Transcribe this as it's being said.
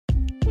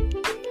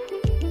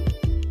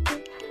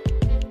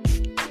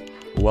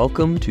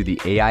Welcome to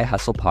the AI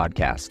Hustle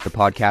Podcast, the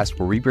podcast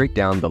where we break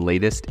down the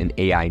latest in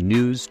AI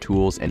news,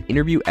 tools, and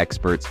interview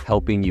experts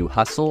helping you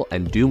hustle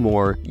and do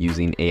more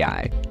using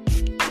AI.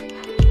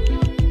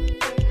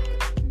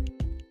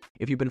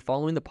 If you've been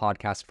following the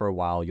podcast for a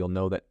while, you'll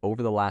know that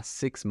over the last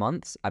 6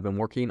 months, I've been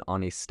working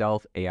on a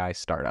stealth AI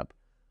startup.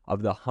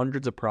 Of the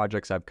hundreds of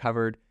projects I've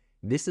covered,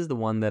 this is the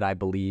one that I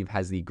believe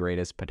has the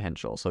greatest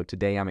potential. So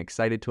today I'm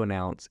excited to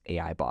announce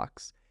AI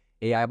Box.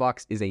 AI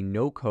Box is a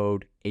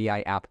no-code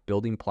AI app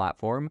building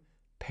platform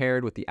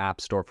paired with the App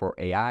Store for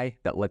AI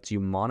that lets you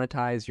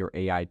monetize your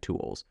AI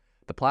tools.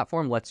 The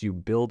platform lets you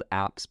build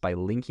apps by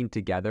linking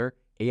together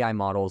AI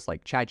models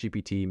like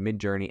ChatGPT,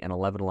 Midjourney, and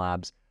 11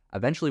 Labs.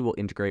 Eventually, we'll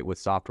integrate with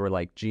software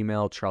like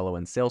Gmail, Trello,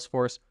 and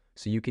Salesforce,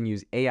 so you can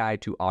use AI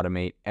to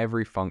automate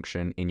every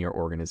function in your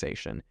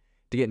organization.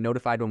 To get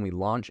notified when we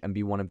launch and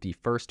be one of the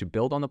first to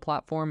build on the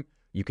platform,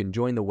 you can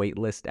join the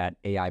waitlist at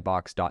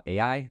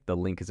aibox.ai. The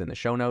link is in the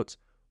show notes.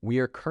 We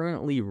are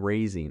currently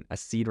raising a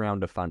seed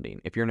round of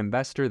funding. If you're an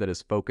investor that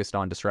is focused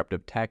on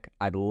disruptive tech,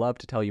 I'd love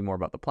to tell you more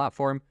about the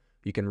platform.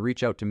 You can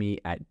reach out to me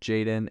at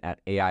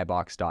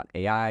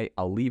jaden@aibox.ai.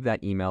 I'll leave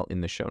that email in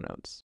the show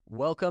notes.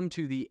 Welcome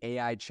to the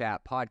AI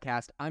Chat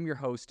Podcast. I'm your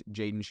host,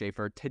 Jaden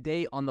Schaefer.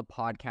 Today on the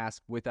podcast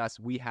with us,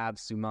 we have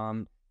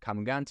Suman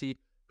Kanuganti,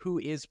 who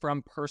is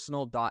from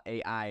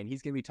Personal.AI, and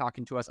he's going to be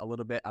talking to us a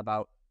little bit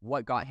about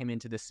what got him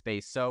into this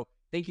space. So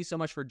thank you so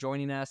much for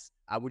joining us.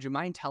 Would you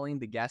mind telling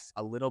the guests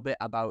a little bit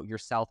about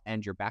yourself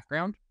and your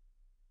background?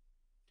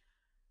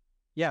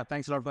 Yeah,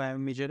 thanks a lot for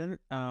having me, Jaden.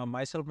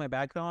 My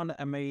background,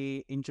 I'm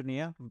a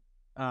engineer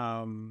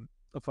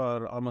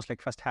for almost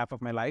like first half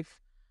of my life,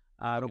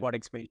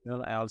 robotics based.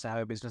 I also have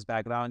a business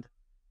background,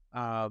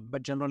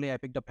 but generally I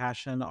picked a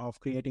passion of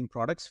creating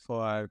products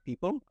for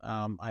people.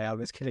 I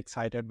always get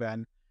excited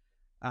when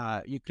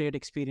you create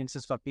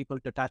experiences for people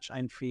to touch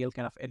and feel,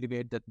 kind of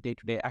elevate the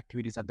day-to-day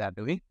activities that they're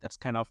doing. That's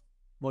kind of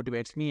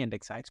motivates me and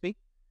excites me.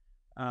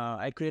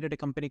 I created a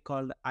company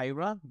called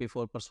Ira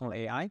before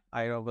Personal.AI.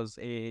 Ira was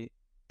a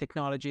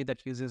technology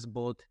that uses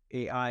both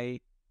AI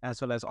as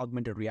well as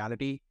augmented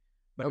reality,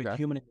 but with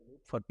human in the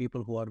loop for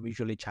people who are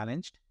visually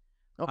challenged.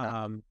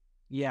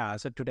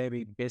 So today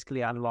we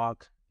basically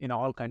unlock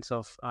all kinds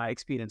of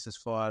experiences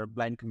for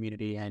blind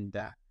community and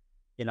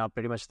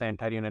pretty much the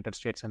entire United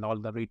States, and all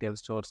the retail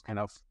stores kind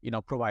of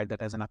provide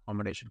that as an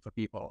accommodation for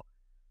people.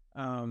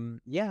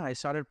 I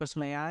started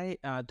Personal.AI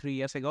 3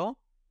 years ago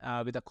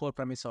with the core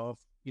premise of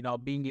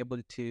being able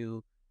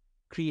to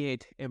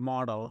create a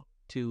model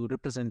to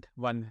represent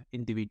one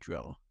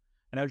individual.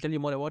 And I'll tell you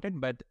more about it,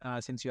 but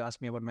since you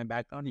asked me about my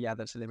background,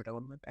 that's a little bit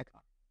about my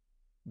background.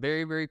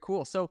 Very, very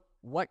cool. So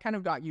what kind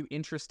of got you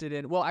interested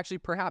in, well, actually,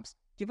 perhaps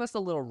give us a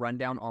little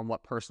rundown on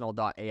what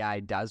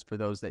Personal.AI does for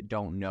those that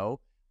don't know.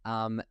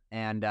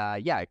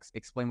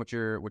 Explain what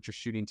you're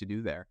shooting to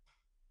do there.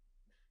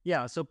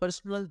 Yeah, so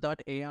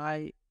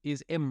Personal.AI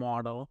is a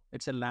model.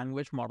 It's a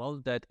language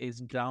model that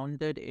is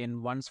grounded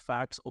in one's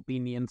facts,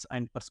 opinions,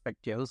 and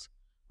perspectives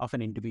of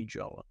an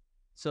individual.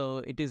 So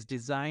it is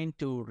designed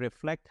to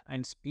reflect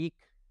and speak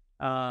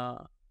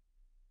on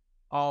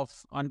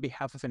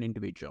behalf of an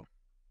individual,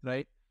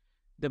 right?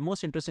 The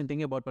most interesting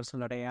thing about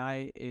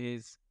Personal.AI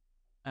is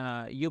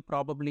you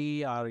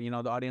probably, or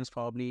the audience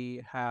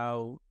probably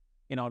have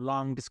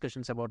long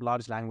discussions about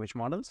large language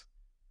models.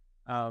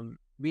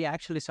 We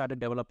actually started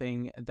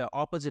developing the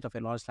opposite of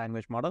a large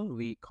language model.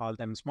 We call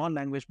them small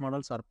language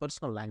models or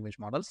personal language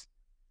models.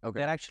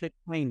 They're actually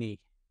tiny.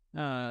 They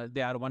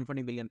are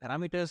 120 billion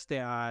parameters. They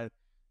are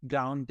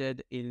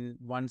grounded in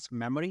one's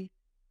memory.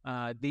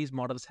 These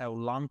models have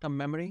long-term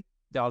memory.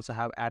 They also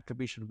have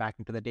attribution back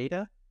into the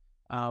data.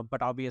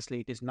 But obviously,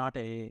 it is not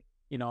it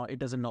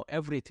doesn't know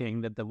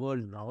everything that the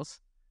world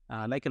knows,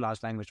 like a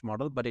large language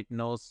model, but it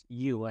knows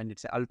you, and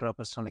it's an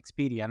ultra-personal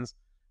experience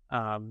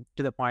to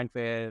the point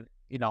where,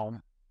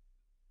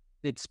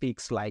 it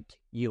speaks like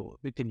you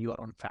within your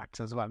own facts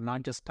as well,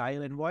 not just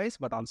style and voice,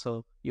 but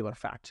also your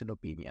facts and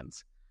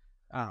opinions.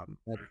 That's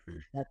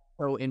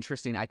so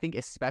interesting. I think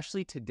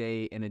especially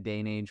today in a day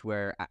and age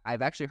where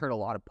I've actually heard a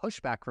lot of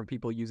pushback from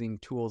people using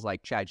tools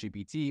like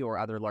ChatGPT or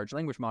other large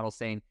language models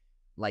saying,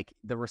 like,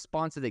 the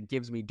responses it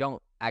gives me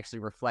don't actually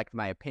reflect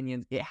my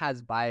opinions. It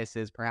has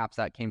biases. Perhaps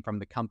that came from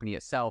the company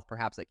itself.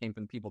 Perhaps that came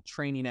from the people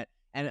training it.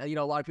 And,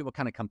 a lot of people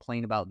kind of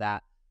complain about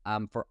that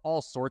for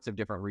all sorts of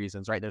different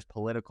reasons, right? There's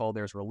political,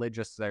 there's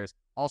religious, there's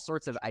all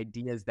sorts of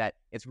ideas that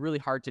it's really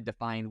hard to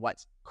define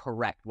what's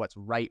correct, what's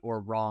right or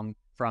wrong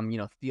from,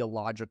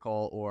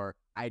 theological or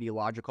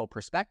ideological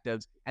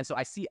perspectives. And so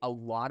I see a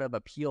lot of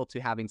appeal to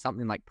having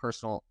something like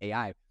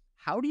Personal.AI.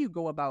 How do you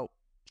go about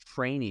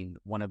training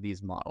one of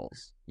these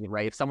models,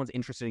 right? If someone's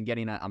interested in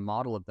getting a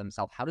model of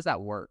themselves, how does that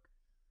work?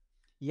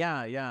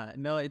 Yeah.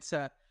 No, it's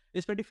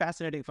pretty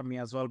fascinating for me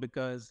as well,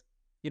 because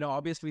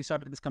obviously we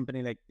started this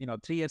company 3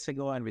 years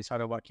ago, and we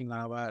started working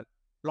on our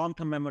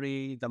long-term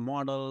memory, the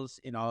models,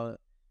 the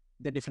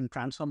different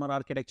transformer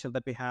architecture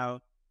that we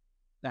have,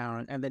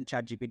 and then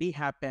ChatGPT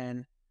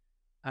happened.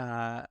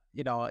 But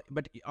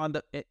on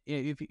the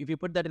if you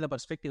put that in the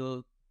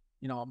perspective,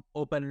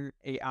 open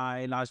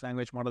AI, large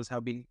language models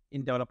have been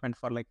in development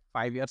for like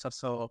 5 years or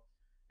so.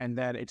 And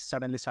then it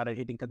suddenly started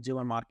hitting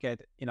consumer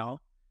market,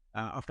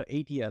 after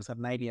 8 years or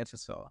 9 years or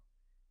so.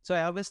 So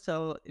I always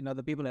tell,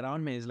 the people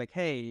around me is like,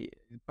 hey,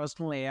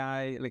 personal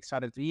AI like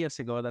started 3 years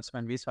ago. That's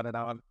when we started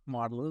our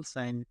models,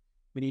 and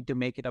we need to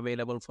make it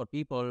available for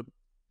people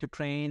to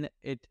train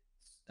it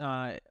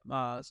uh,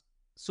 uh,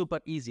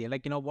 super easy.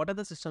 Like, what are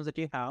the systems that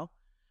you have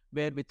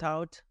where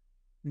without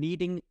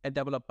needing a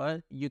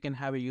developer, you can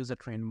have a user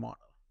trained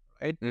model,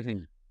 right?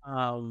 Hmm.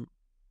 Um,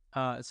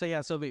 so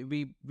yeah, so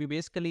we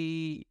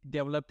basically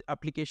developed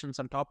applications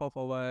on top of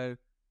our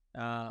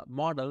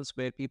models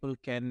where people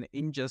can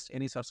ingest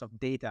any sorts of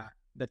data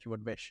that you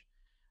would wish.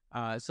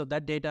 So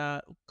that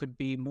data could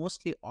be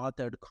mostly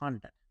authored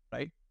content,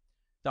 right?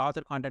 The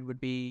author content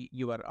would be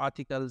your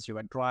articles,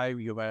 your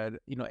drive, your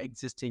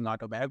existing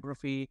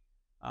autobiography.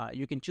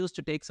 You can choose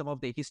to take some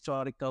of the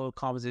historical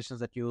conversations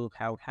that you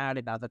have had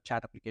in other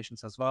chat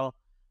applications as well,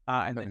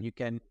 and then Okay. you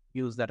can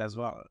use that as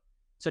well.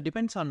 So it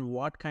depends on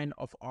what kind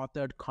of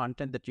authored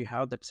content that you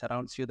have that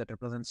surrounds you, that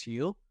represents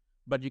you.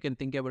 But you can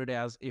think about it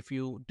as, if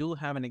you do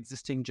have an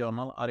existing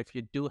journal, or if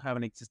you do have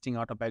an existing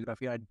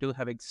autobiography, or do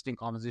have existing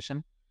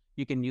conversation,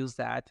 you can use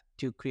that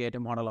to create a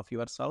model of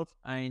yourself.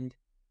 And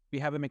we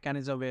have a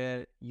mechanism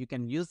where you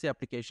can use the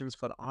applications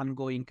for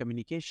ongoing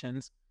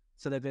communications,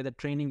 so that way the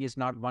training is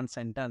not once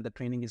and done. The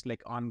training is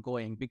like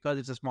ongoing, because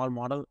it's a small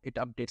model, it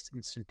updates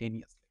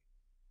instantaneously.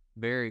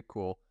 Very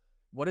cool.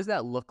 What does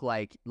that look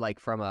like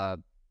from a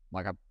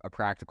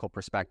practical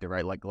perspective,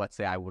 right? Like, let's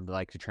say I would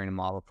like to train a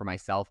model for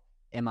myself.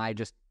 Am I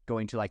just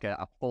going to like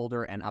a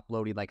folder and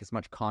uploading like as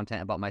much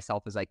content about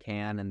myself as I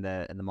can, and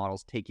the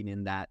model's taking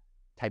in that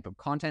type of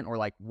content, or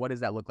like what does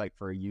that look like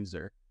for a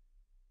user?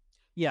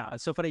 Yeah.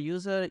 So for a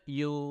user,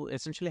 you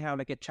essentially have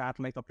like a chat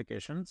like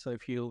application. So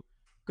if you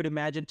could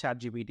imagine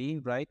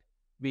ChatGPT, right?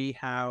 We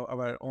have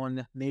our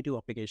own native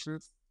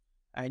applications,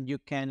 and you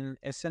can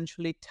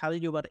essentially tell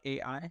your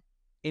AI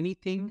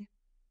anything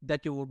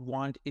that you would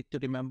want it to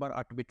remember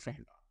or to be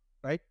trained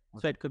on, right?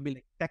 So Okay. it could be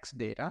like text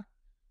data,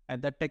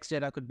 and that text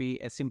data could be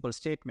a simple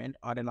statement,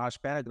 or a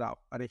large paragraph,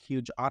 or a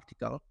huge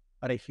article,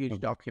 or a huge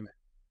Okay. document.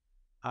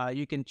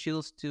 You can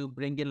choose to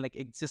bring in like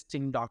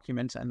existing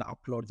documents and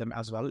upload them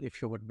as well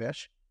if you would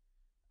wish.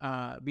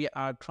 We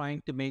are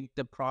trying to make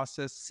the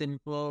process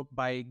simple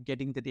by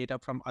getting the data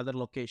from other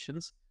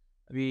locations.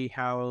 We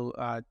have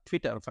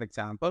Twitter, for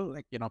example,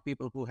 like,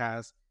 people who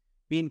has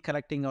been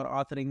collecting or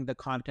authoring the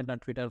content on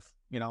Twitter,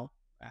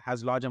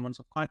 has large amounts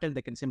of content.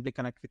 They can simply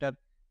connect Twitter,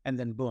 and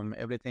then boom,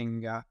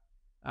 everything,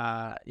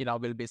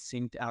 will be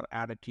synced or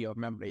added to your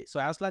memory. So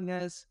as long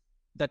as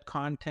that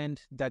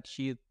content that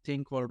you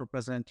think will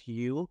represent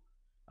you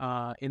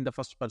in the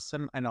first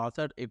person and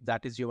author, if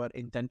that is your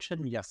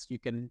intention, yes, you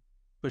can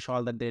push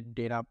all the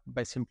data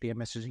by simply a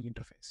messaging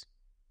interface.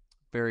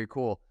 Very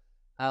cool.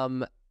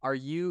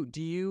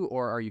 Do you,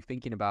 or are you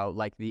thinking about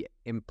like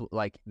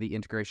like the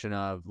integration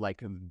of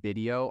like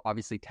video?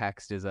 Obviously,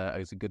 text is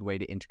a good way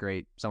to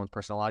integrate someone's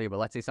personal audio, but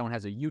let's say someone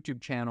has a YouTube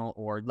channel,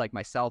 or like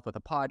myself with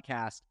a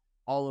podcast,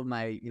 all of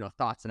my,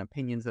 thoughts and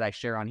opinions that I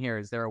share on here.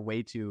 Is there a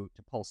way to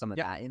pull some of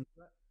Yeah, that in?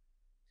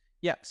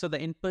 yeah. So the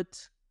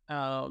input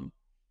um,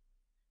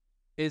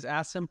 is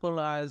as simple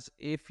as,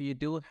 if you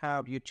do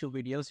have YouTube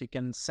videos, you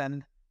can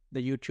send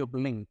the YouTube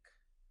link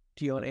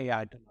to your Okay.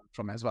 AI to learn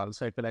from as well.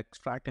 So it will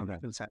extract and it Okay.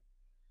 will send.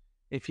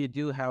 If you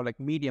do have like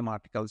Medium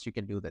articles, you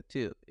can do that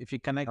too. If you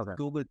connect Okay.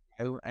 Google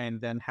Drive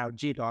and then have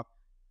Gdoc,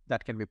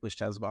 that can be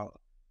pushed as well.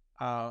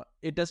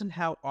 It doesn't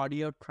have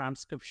audio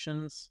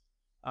transcriptions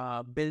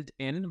built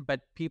in,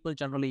 but people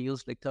generally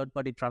use like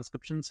third-party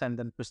transcriptions and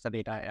then push the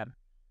data in.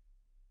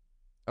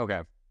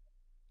 Okay.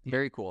 Yeah.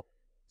 Very cool.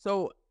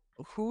 So,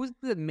 who's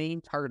the main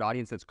target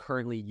audience that's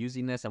currently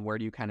using this, and where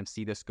do you kind of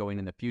see this going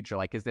in the future?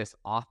 Like, is this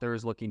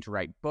authors looking to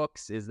write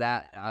books? Is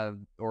that,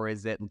 or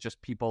is it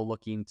just people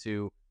looking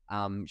to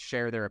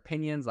share their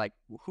opinions? Like,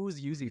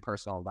 who's using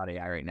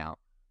Personal.AI right now?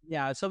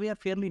 Yeah, so we are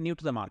fairly new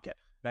to the market,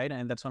 right?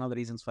 And that's one of the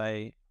reasons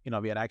why,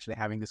 we are actually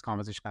having this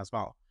conversation as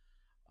well.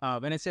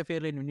 When I say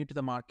fairly new to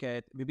the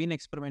market, we've been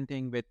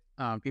experimenting with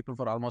people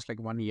for almost like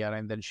 1 year,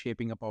 and then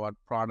shaping up our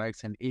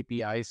products and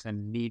APIs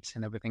and needs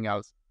and everything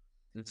else.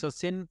 Mhm. So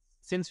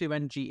since we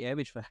went GA,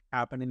 which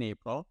happened in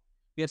April,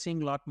 we are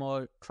seeing a lot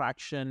more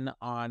traction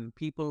on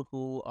people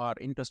who are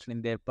interested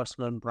in their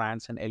personal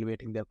brands and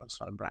elevating their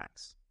personal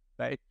brands,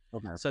 right?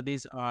 Okay. So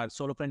these are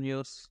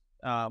solopreneurs,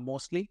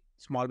 mostly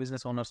small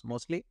business owners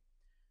mostly.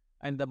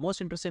 And the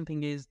most interesting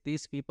thing is,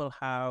 these people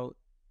have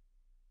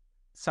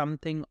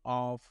something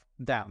of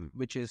them,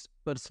 which is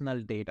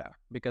personal data,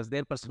 because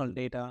their personal Mhm.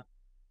 data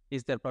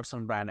is their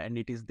personal brand, and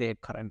it is their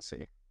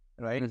currency,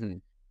 right?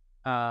 Mhm.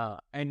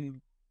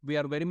 And we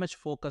are very much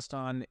focused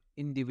on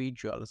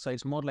individuals. So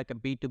it's more like a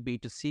B2B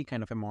to C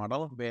kind of a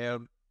model, where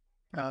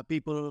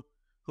people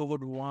who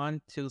would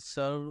want to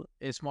serve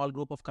a small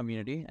group of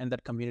community, and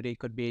that community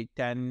could be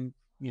 10,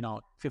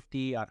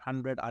 50 or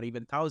 100 or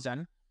even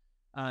 1,000.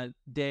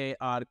 They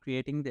are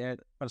creating their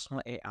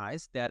personal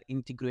AIs. They are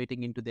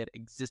integrating into their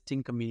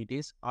existing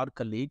communities, or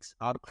colleagues,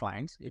 or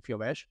clients, if you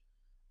wish.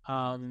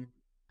 Um,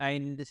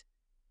 and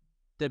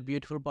the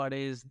beautiful part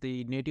is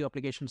the native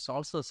applications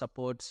also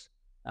supports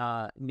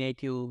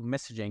native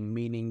messaging,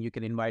 meaning you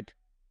can invite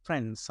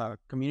friends or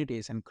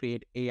communities and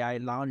create AI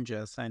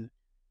lounges and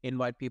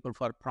invite people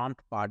for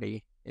prompt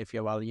party, if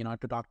you will,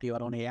 to talk to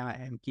your own AI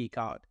and geek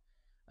out.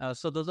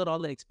 So those are all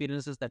the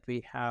experiences that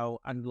we have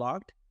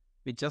unlocked.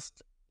 We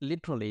just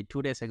literally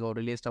 2 days ago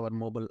released our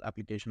mobile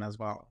application as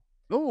well.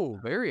 Oh,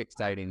 very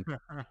exciting.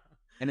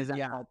 And is that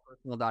Yeah. called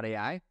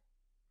Personal.AI?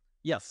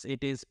 Yes,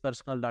 it is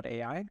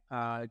Personal.AI.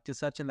 To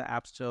search in the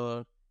App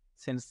Store,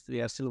 since we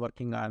are still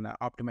working on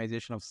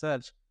optimization of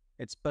search,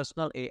 it's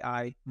Personal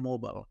AI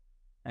Mobile,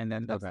 and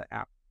then that's Okay. the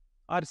app.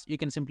 Or you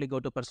can simply go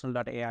to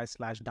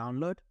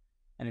Personal.AI/download,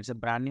 and it's a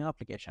brand new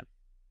application.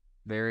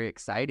 Very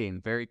exciting.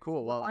 Very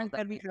cool. Well,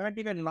 And we haven't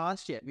even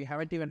launched yet. We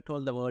haven't even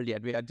told the world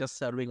yet. We are just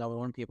serving our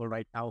own people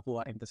right now who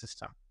are in the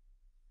system.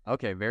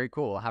 okay, very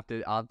cool. I'll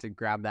have to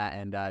grab that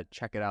and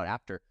check it out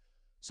after.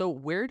 So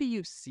where do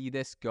you see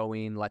this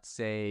going, let's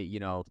say,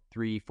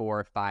 3,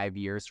 4, 5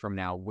 years from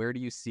now? Where do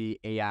you see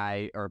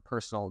AI or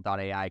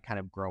Personal.AI kind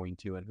of growing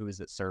to, and who is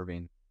it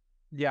serving?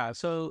 Yeah,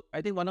 so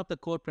I think one of the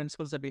core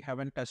principles that we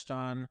haven't touched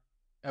on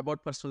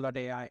about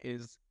Personal.AI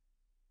is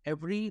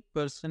every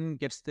person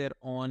gets their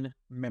own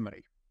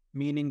memory,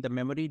 meaning the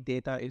memory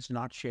data is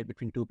not shared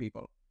between two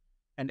people.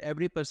 And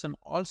every person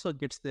also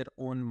gets their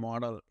own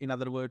model. In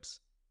other words,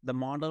 the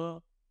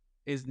model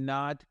is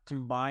not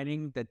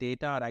combining the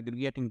data or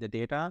aggregating the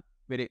data,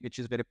 which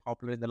is very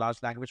popular in the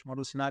large language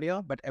model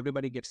scenario, but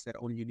everybody gets their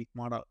own unique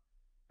model.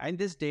 And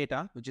this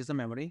data, which is the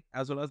memory,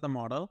 as well as the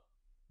model,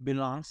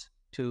 belongs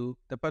to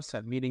the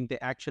person, meaning they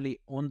actually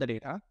own the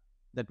data.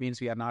 That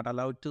means we are not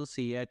allowed to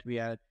see it. We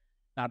are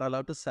not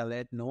allowed to sell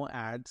it, no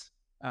ads,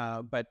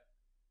 but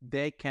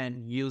they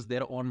can use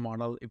their own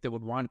model if they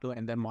would want to,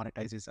 and then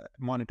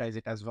monetize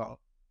it as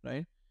well,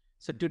 right?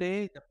 So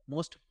today, the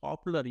most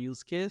popular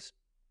use case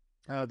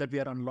that we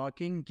are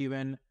unlocking,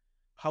 given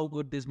how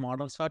good these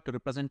models are to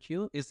represent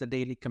you, is the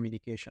daily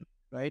communication,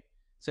 right?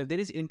 So if there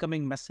is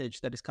incoming message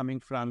that is coming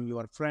from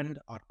your friend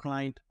or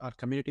client or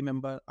community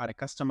member or a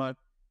customer,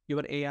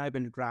 your AI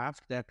will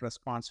draft that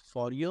response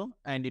for you,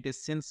 and it is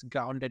since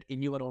grounded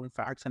in your own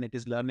facts, and it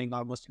is learning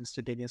almost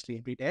instantaneously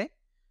every day.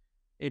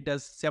 It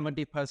does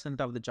 70%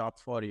 of the job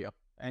for you.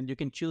 And you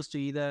can choose to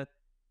either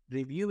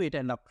review it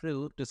and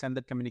approve to send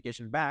that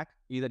communication back,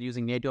 either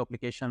using native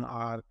application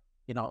or,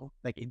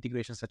 like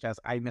integrations such as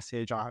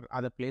iMessage or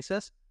other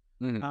places.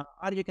 Mhm.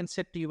 Or you can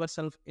set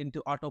yourself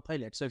into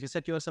autopilot. So if you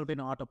set yourself in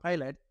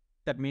autopilot,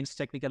 that means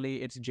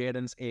technically it's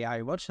Jaden's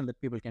AI version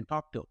that people can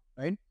talk to,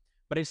 right?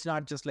 But it's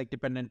not just like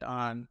dependent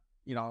on,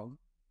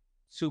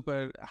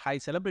 super high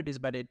celebrities,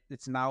 but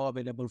it's now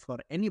available for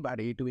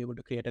anybody to be able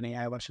to create an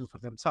AI version for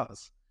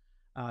themselves,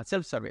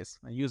 self-service,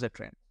 user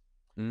trained.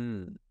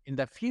 Mm. In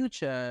the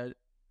future,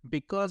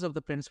 because of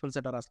the principles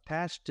that are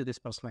attached to this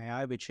personal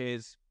AI, which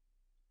is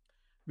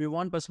we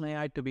want personal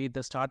AI to be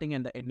the starting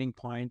and the ending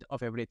point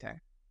of everything.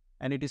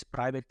 And it is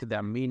private to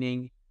them,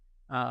 meaning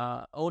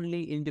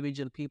only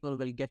individual people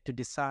will get to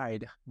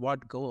decide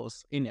what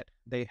goes in it.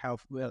 They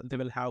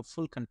will have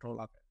full control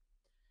of it.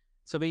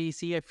 So we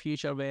see a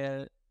future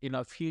where,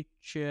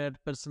 future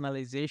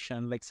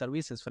personalization, like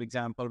services, for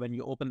example, when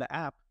you open the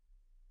app,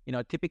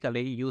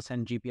 typically you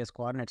send GPS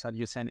coordinates or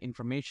you send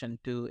information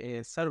to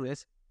a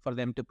service for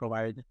them to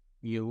provide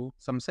you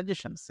some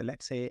suggestions. So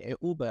let's say a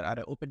Uber or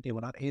an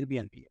OpenTable or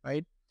Airbnb,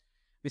 right?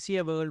 We see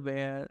a world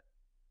where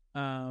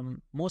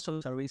most of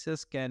the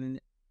services can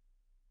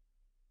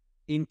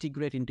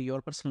integrate into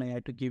your personal AI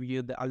to give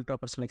you the ultra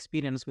personal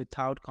experience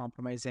without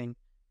compromising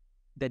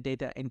the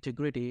data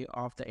integrity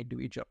of the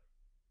individual,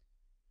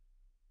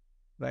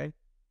 right?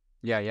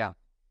 Yeah, yeah.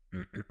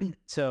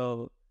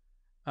 So,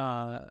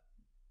 uh,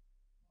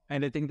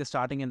 and I think the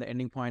starting and the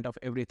ending point of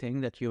everything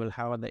that you will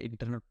have on the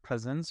internet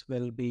presence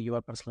will be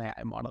your personal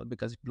AI model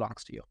because it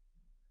belongs to you.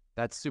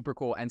 That's super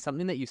cool. And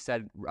something that you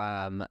said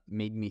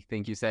made me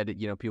think. You said,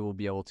 people will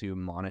be able to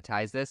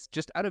monetize this.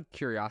 Just out of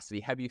curiosity,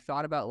 have you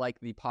thought about like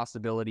the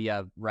possibility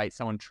of, right,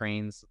 someone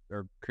trains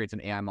or creates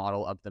an AI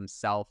model of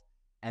themselves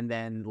and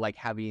then like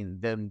having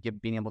them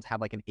being able to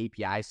have like an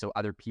API so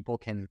other people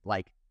can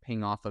like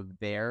ping off of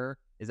there?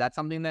 Is that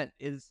something that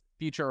is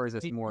future, or is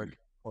this more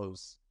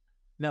close?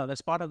 No,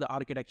 that's part of the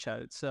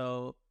architecture.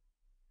 So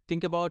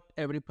think about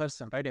every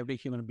person, right? Every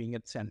human being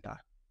at center.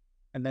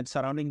 And then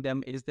surrounding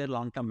them is their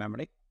long-term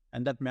memory.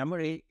 And that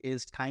memory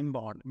is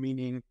time-bound,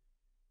 meaning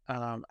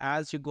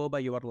as you go by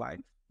your life,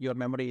 your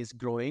memory is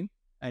growing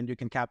and you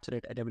can capture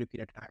it at every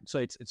period of time. So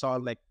it's all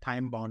like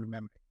time-bound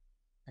memory,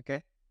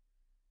 okay?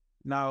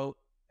 Now,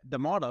 the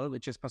model,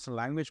 which is personal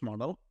language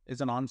model,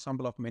 is an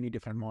ensemble of many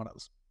different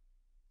models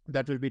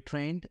that will be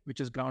trained, which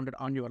is grounded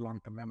on your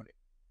long-term memory.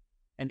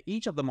 And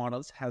each of the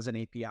models has an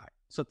API.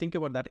 So think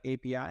about that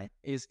API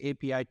is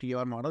API to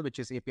your model, which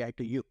is API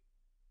to you,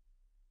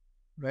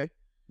 right?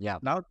 Yeah.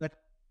 Now that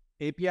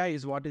API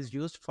is what is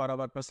used for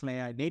our personal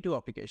AI native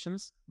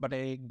applications, but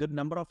a good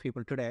number of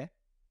people today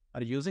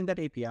are using that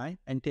API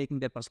and taking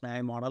their personal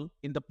AI model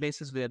in the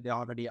places where they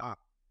already are.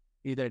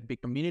 either it be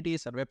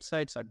communities or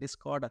websites or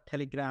Discord or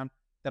Telegram.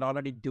 They're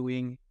already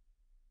doing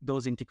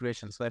those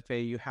integrations. So that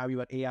way you have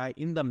your AI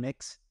in the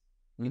mix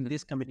in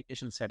these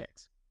communication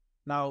settings.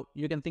 Now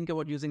you can think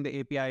about using the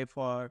API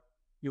for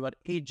your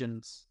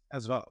agents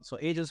as well. So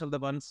agents are the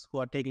ones who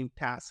are taking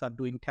tasks or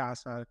doing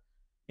tasks or,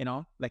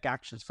 like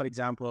actions. For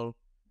example,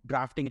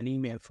 drafting an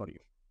email for you,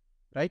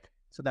 right?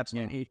 So that's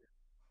one agent.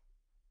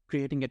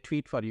 Creating a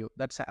tweet for you,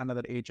 that's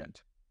another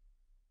agent.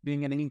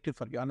 Doing an interview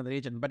for you, another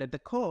agent. But at the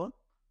core,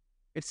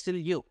 it's still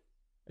you.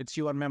 It's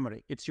your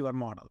memory. It's your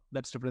model.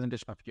 That's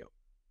representation of you.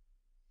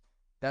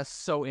 That's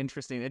so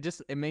interesting.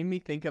 It made me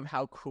think of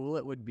how cool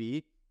it would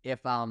be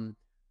if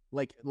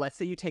like let's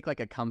say you take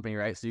like a company,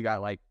 right? So you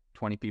got like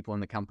 20 people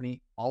in the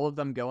company, all of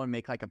them go and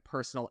make like a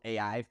personal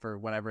AI for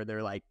whatever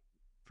they're like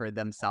for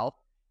themselves.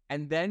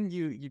 And then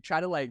you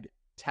try to like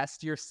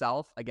test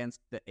yourself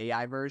against the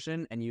AI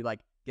version, and you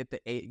like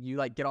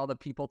get all the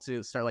people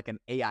to start like an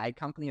AI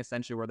company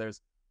essentially, where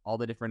there's all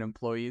the different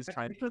employees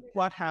trying to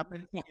what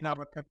happens in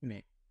our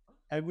company.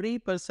 Every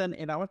person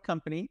in our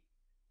company.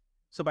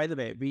 So by the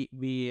way,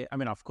 I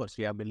mean, of course,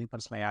 we are building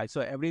personal AI. So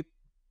every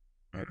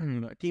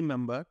team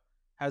member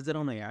has their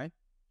own AI.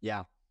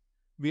 Yeah.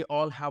 We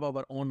all have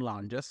our own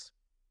lounges,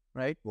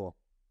 right? Cool.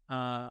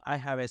 I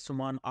have a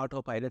Suman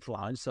autopilot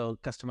lounge. So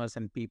customers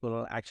and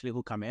people actually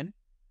who come in,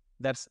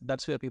 that's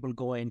where people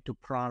go in to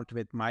prompt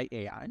with my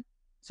AI.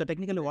 So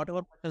technically,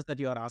 whatever questions that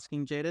you are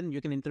asking, Jaden,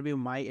 you can interview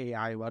my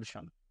AI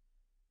version.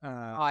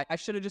 I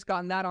should have just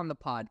gotten that on the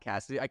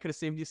podcast. I could have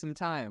saved you some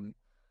time.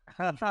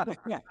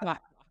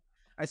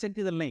 I sent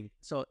you the link.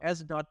 So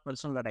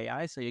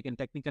s.personal.ai. So you can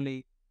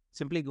technically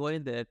simply go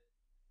in there,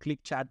 click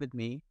chat with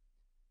me.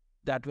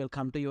 That will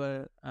come to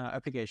your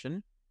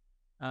application.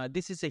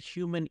 This is a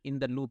human in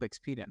the loop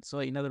experience. So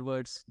in other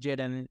words,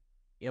 Jaden,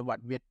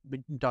 we've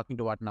been talking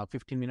to what now,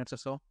 15 minutes or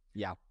so?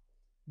 Yeah.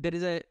 There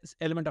is a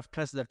element of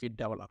trust that we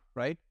develop,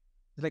 right?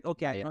 It's like,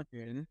 okay, I know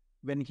Jaden.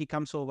 When he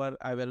comes over,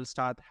 I will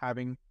start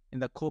having in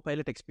the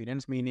co-pilot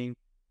experience, meaning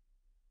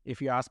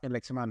if you ask me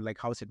like, Suman, like,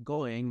 how's it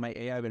going? My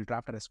AI will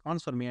draft a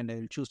response for me and I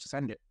will choose to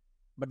send it.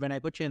 But when I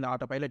put you in the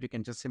autopilot, you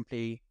can just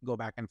simply go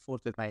back and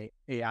forth with my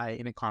AI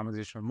in a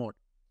conversational mode.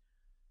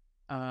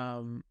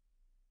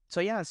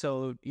 So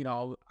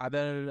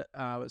other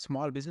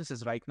small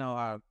businesses right now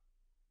are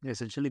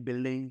essentially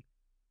building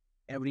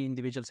every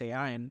individual's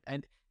AI.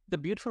 And the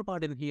beautiful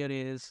part in here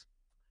is,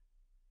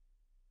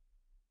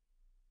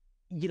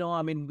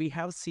 we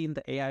have seen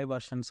the AI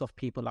versions of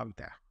people out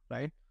there,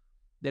 right?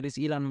 There is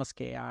Elon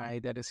Musk AI,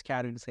 there is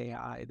Karen's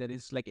AI, there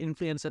is like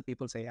influencer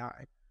people's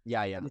AI.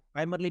 Yeah. It's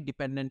primarily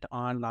dependent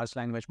on large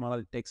language model.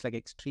 It takes like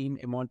extreme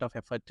amount of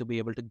effort to be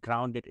able to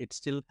ground it. It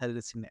still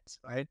hallucinates,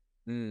 right?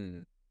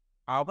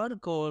 Our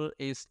goal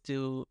is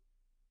to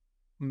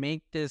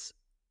make this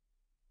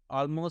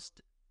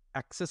almost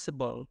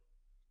accessible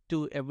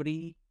to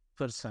every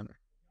person,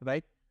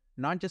 right?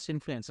 Not just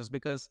influencers,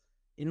 because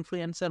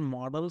influencer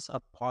models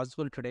are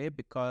possible today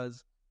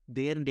because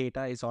their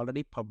data is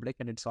already public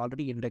and it's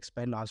already indexed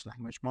by large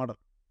language model.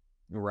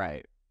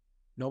 Right.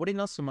 Nobody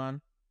knows Suman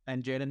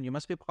and Jaden. You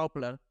must be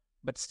popular,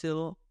 but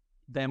still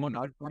the amount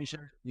of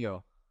information.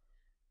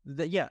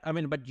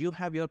 But you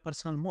have your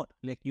personal mode.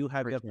 Like you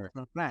have your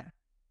personal brand.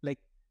 Like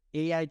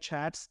AI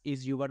chats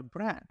is your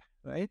brand,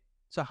 right?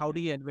 So how do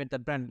you invent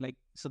that brand? Like,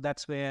 so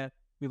that's where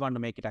we want to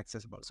make it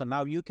accessible. So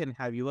now you can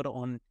have your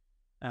own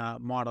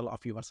model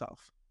of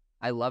yourself.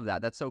 I love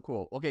that. That's so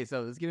cool. Okay,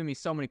 so it's giving me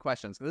so many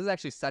questions. This is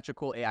actually such a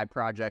cool AI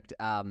project.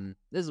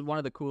 This is one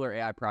of the cooler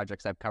AI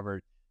projects I've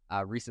covered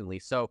recently.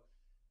 So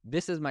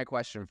this is my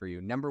question for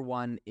you. Number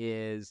one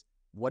is,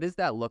 what does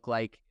that look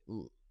like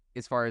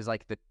as far as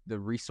like the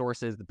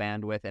resources, the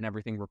bandwidth, and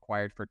everything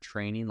required for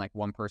training like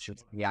one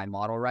person's AI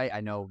model, right?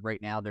 I know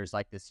right now there's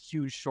like this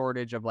huge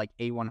shortage of like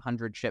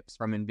A100 chips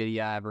from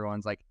NVIDIA.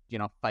 Everyone's like,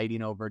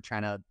 fighting over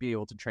trying to be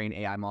able to train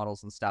AI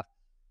models and stuff.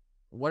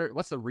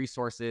 What's the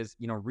resources,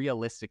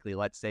 realistically?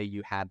 Let's say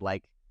you had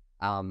like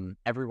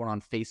everyone on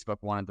Facebook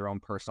wanted their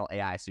own personal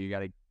AI, so you got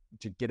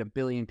to get 1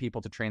 billion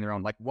people to train their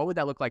own. Like, what would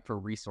that look like for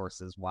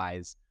resources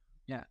wise?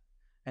 Yeah,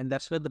 and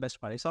that's where the best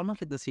part is. It's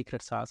almost like the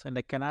secret sauce, and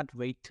I cannot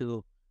wait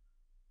to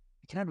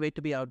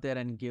be out there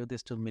and give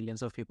this to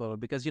millions of people,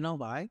 because you know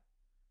why?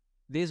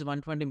 These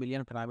 120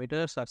 million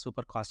parameters are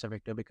super cost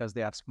effective because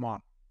they are small.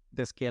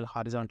 They scale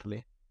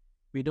horizontally.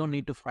 We don't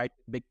need to fight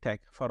big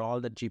tech for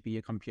all the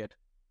GPU compute.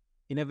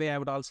 In a way, I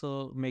would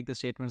also make the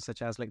statements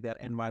such as like they're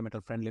environmental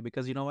friendly,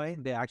 because you know why?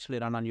 They actually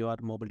run on your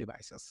mobile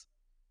devices,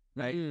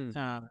 right?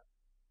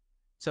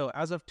 So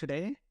as of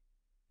today,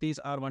 these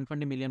are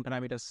 120 million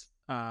parameters,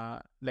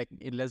 like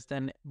less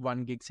than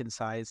 1 gigs in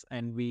size,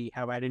 and we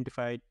have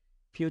identified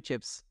few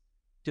chips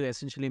to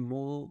essentially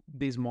move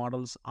these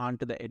models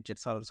onto the edge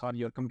itself, on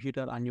your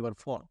computer, on your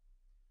phone.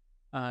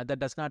 That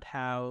does not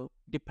have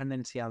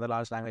dependency on the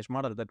large language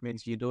model. That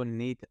means you don't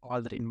need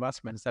all the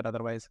investments that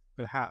otherwise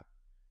will have.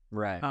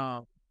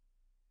 Right.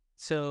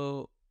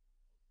 So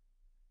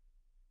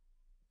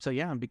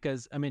yeah,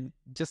 because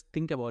just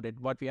think about it.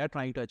 What we are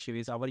trying to achieve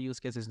is, our use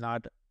case is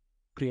not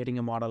creating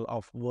a model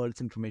of world's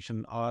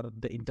information or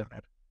the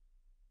internet.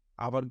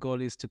 our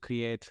goal is to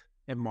create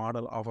a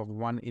model of a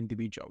one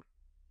individual.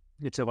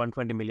 It's a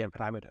 120 million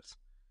parameters.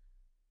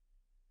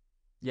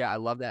 Yeah, I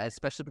love that,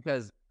 especially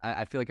because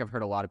I feel like I've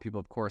heard a lot of people,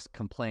 of course,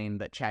 complain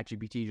that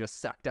ChatGPT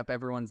just sucked up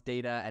everyone's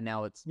data and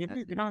now it's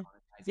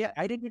Yeah,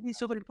 identity is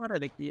super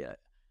important. Like, yeah.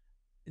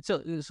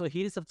 So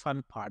here's the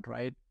fun part,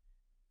 right?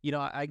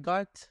 I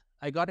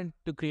got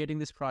into creating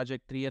this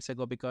project 3 years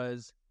ago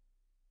because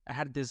I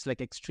had this like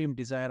extreme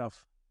desire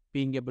of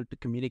being able to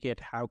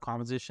communicate, have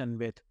conversation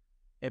with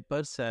a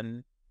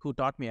person who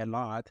taught me a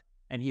lot,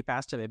 and he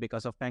passed away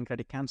because of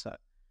pancreatic cancer.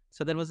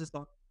 So there was this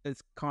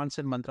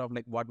constant mantra of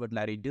like, what would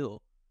Larry do?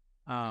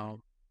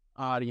 Um,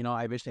 or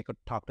I wish I could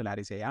talk to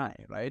Larry's AI,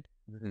 right?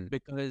 Mhm.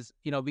 Because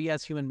we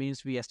as human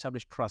beings, we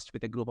establish trust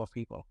with a group of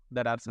people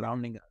that are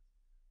surrounding us.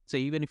 So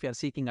even if you are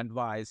seeking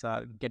advice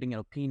or getting an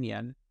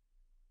opinion,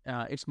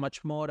 it's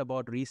much more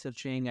about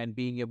researching and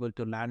being able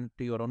to land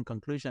to your own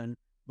conclusion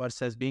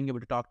versus being able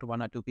to talk to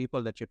one or two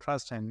people that you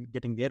trust and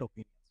getting their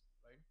opinions.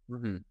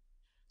 Right. Mhm.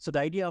 So the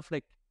idea of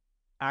like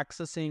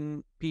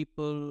accessing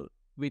people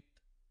with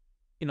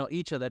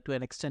each other to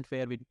an extent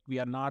where we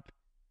are not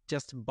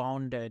just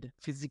bounded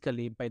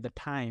physically by the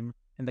time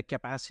and the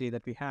capacity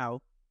that we have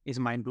is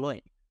mind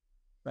blowing,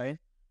 right?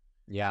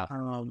 Yeah.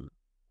 Um,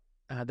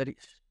 that is,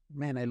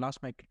 man, I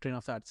lost my train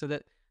of thought. So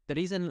that the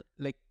reason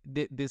like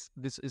this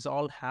is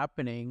all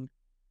happening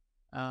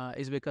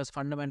is because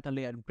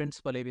fundamentally and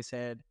principally we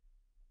said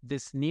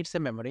this needs a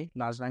memory.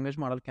 Large language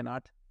model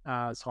cannot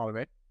solve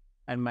it.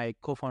 And my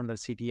co-founder,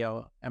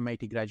 CTO,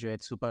 MIT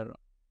graduate, super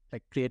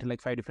like created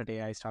like 5 different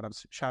AI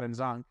startups, Sharon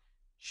Zhang,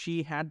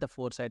 she had the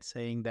foresight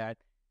saying that,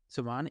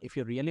 Suman, if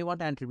you really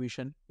want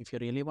attribution, if you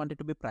really want it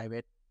to be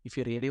private, if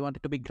you really want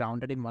it to be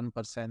grounded in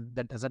 1%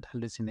 that doesn't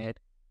hallucinate,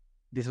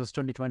 this was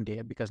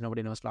 2020 because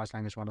nobody knows large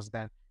language models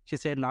then. She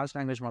said large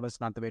language models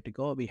is not the way to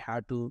go. We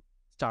had to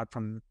start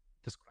from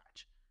the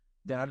scratch.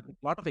 There are a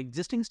lot of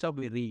existing stuff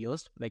we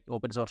reused, like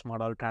open source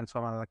model,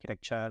 transformer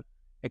architecture,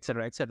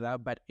 etc.,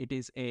 but it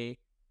is a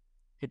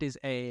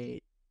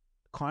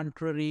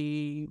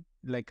contrary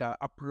like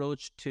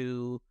approach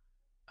to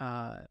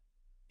uh,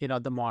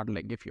 the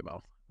modeling, if you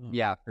will.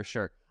 Yeah, for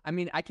sure. I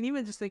mean, I can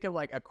even just think of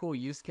like a cool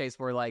use case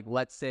where, like,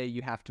 let's say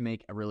you have to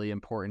make a really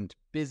important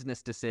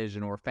business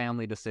decision or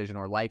family decision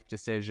or life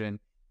decision,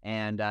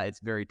 and it's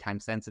very time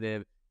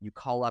sensitive. You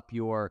call up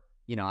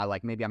I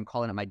like maybe I'm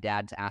calling up my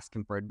dad to ask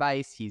him for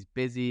advice. He's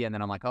busy, and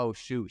then I'm like, oh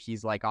shoot,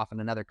 he's like off in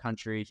another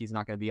country. He's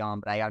not going to be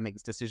on, but I got to make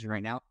this decision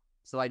right now.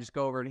 So I just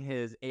go over to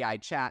his AI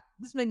chat.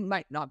 This thing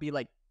might not be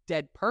like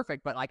dead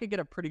perfect, but I could get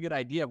a pretty good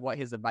idea of what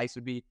his advice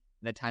would be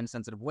in a time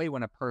sensitive way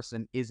when a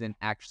person isn't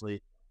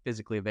actually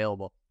physically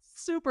available.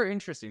 Super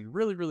interesting.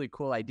 Really, really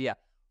cool idea.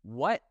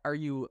 What are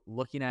you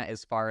looking at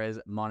as far as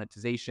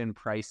monetization,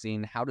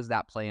 pricing? How does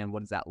that play in?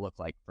 What does that look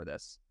like for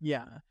this?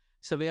 Yeah.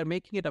 So we are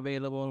making it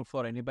available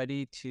for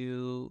anybody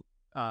to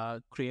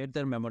create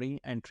their memory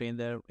and train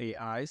their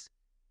AIs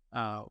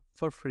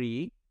for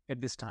free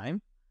at this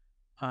time.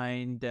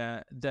 And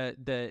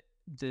the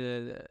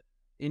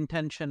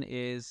intention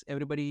is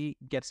everybody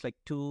gets like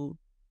two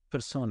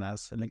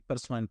personas, like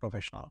personal and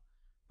professional.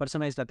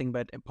 Persona is nothing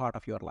but a part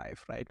of your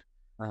life, right?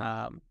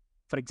 Uh-huh.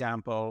 For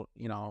example,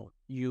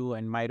 you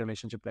and my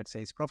relationship, let's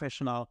say, is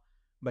professional,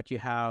 but you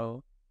have,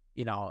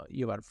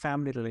 your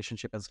family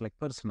relationship is like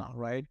personal,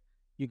 right?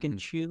 You can Mhm.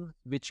 choose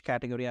which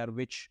category or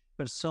which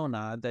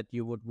persona that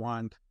you would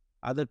want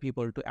other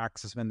people to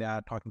access when they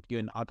are talking to you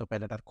in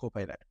autopilot or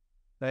copilot,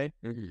 right?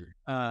 Mhm.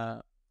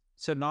 Uh,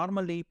 so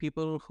normally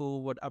people who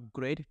would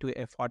upgrade to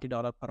a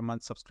 $40 per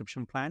month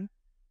subscription plan,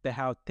 they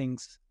have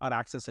things or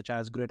access such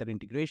as greater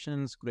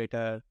integrations,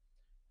 greater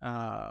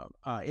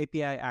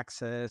API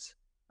access.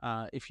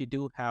 If you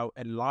do have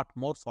a lot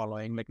more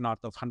following, like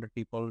north of 100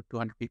 people,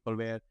 200 people,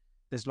 where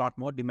there's a lot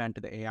more demand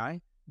to the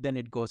AI, then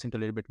it goes into a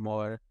little bit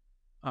more,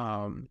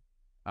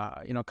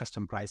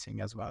 custom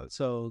pricing as well.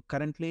 So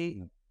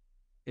currently,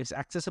 it's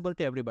accessible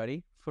to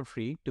everybody for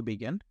free to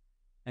begin.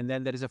 And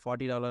then there is a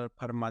 $40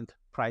 per month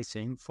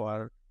pricing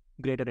for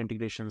greater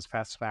integrations,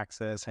 faster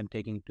access, and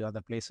taking to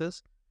other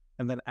places.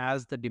 And then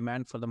as the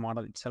demand for the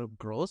model itself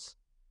grows,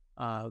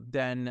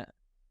 then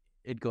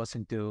it goes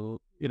into,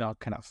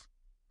 kind of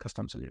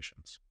custom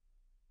solutions.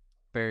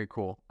 Very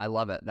cool. I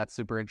love it. That's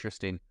super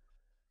interesting.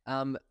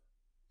 Um,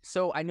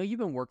 so I know you've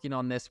been working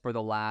on this for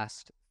the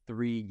last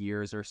 3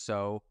 years or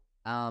so.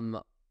 Um,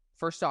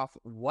 First off,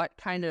 what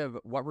kind of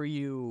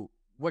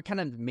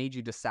made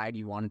you decide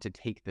you wanted to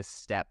take this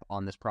step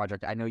on this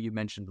project? I know you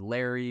mentioned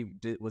Larry.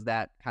 Was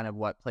that kind of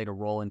what played a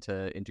role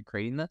into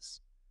creating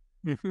this?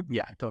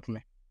 Yeah,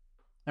 totally.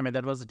 I mean,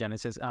 that was the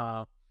genesis.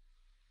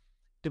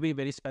 To be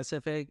very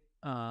specific,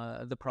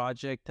 the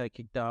project I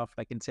kicked off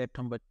like in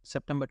September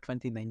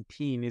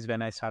 2019 is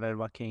when I started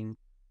working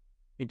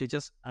into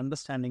just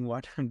understanding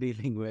what I'm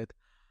dealing with.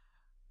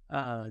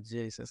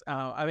 Jesus.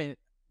 I mean,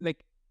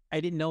 like I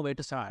didn't know where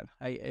to start.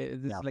 This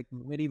Yeah. is like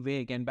very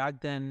vague, and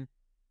back then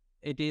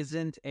it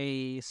isn't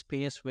a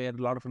space where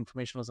a lot of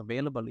information was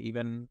available.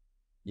 Even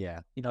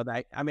Yeah.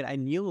 I mean, I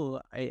knew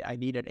I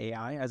needed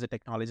AI as a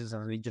technologist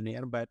and an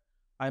engineer, but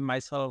I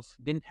myself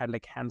didn't have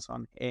like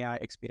hands-on AI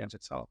experience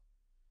itself.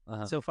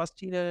 Uh-huh. So first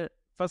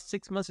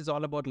 6 months is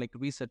all about like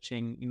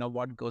researching,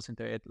 what goes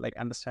into it, like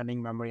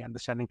understanding memory,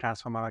 understanding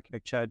transformer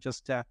architecture,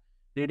 just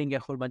reading a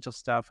whole bunch of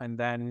stuff, and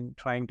then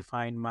trying to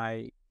find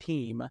my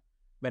team.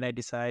 When I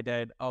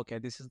decided, okay,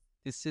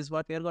 this is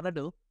what we are gonna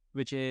do,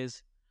 which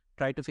is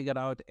try to figure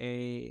out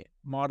a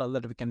model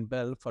that we can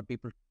build for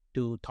people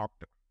to talk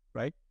to,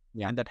 right?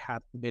 Yeah. And that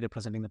had to be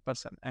representing the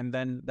person. And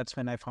then that's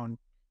when I found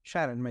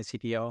Sharon, my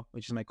CTO,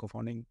 which is my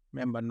co-founding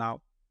member now.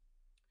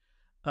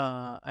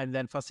 And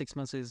then for 6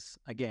 months is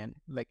again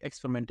like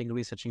experimenting,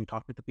 researching,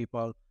 talking to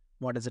people.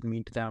 What does it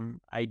mean to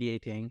them?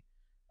 Ideating.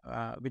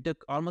 We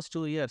took almost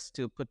 2 years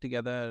to put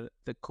together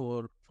the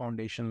core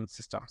foundation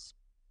systems,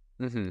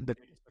 Mm-hmm. the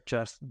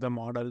structures, the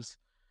models,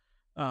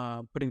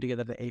 putting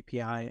together the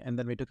API, and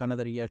then we took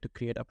another year to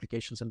create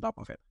applications on top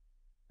of it,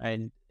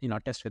 and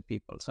test with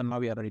people. So now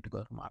we are ready to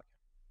go to market.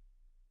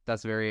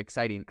 That's very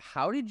exciting.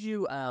 How did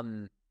you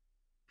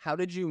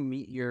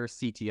meet your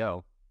CTO?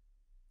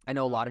 I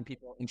know a lot of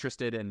people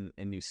interested in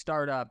new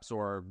startups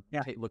or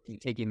Yeah.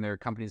 taking their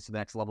companies to the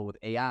next level with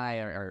AI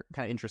are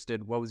kind of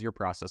interested. What was your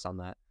process on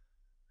that?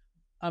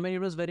 I mean,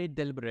 it was very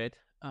deliberate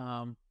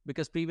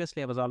because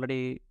previously I was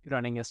already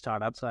running a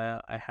startup, so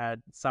I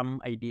had some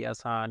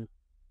ideas on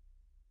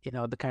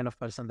the kind of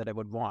person that I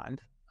would want,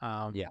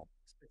 Yeah.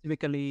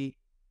 specifically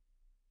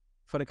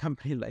for a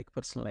company like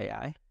Personal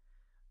AI,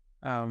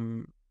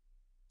 um,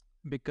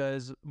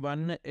 because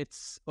one,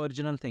 it's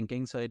original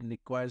thinking, so it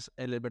requires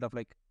a little bit of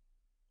like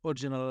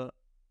original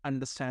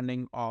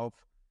understanding of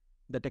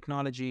the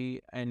technology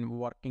and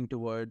working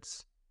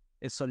towards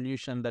a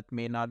solution that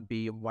may not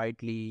be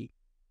widely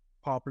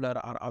popular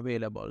or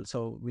available.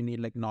 So we need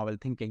like novel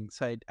thinking.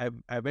 So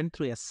I went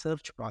through a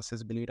search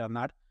process, believe it or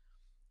not.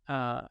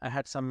 I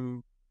had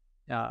some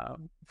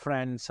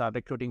friends,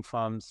 recruiting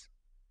firms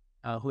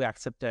who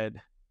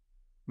accepted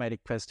my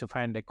request to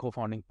find a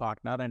co-founding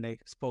partner, and I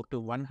spoke to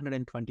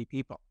 120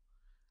 people.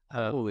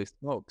 Uh, Holy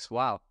smokes!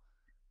 Wow.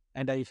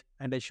 and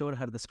I showed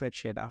her the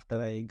spreadsheet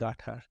after I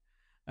got her.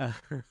 Uh,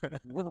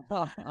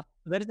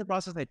 that is the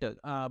process I took.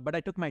 But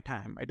I took my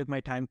time. I took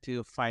my time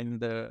to find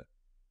the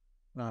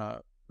uh,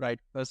 right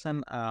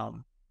person.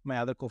 My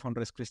other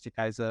co-founder is Christy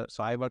Kaiser,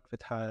 so I worked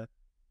with her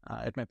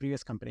at my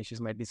previous company.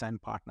 She's my design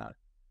partner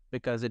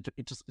because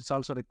it's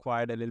also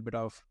required a little bit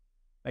of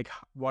like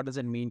what does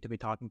it mean to be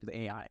talking to the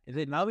AI?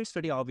 Now it's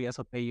pretty obvious.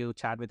 Okay, you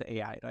chat with the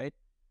AI, right?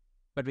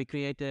 But we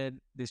created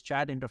these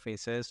chat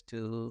interfaces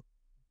to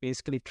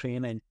basically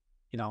train and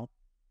you know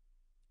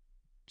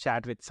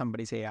chat with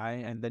somebody's AI,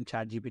 and then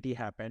Chat GPT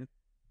happened.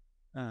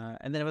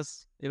 And then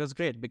it was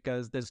great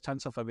because there's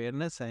tons of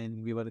awareness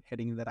and we were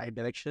heading in the right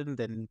direction.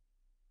 Then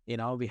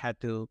we had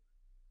to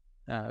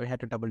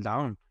double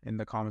down in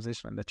the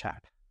conversation and the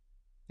chat.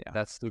 Yeah.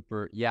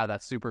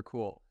 That's super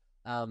cool.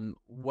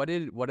 What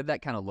did that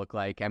kind of look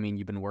like? I mean,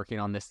 you've been working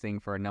on this thing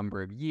for a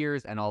number of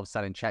years, and all of a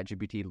sudden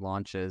ChatGPT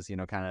launches,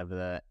 kind of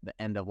the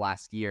end of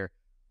last year.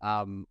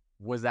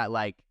 Was that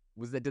like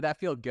did that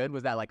feel good?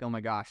 Was that like, oh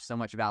my gosh, so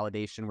much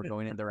validation, we're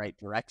going in the right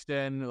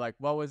direction? Like,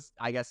 what was,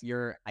 I guess,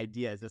 your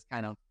idea? Is this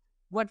kind of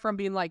went from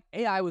being like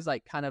AI was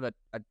like kind of a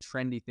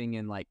trendy thing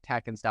in like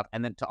tech and stuff,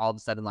 and then to all of a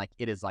sudden like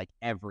it is like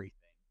everything.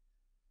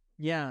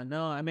 Yeah,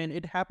 no, I mean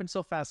it happened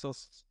so fast. So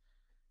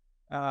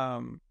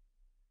um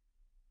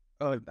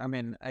I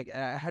mean I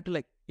had to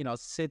like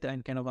sit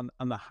and kind of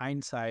on the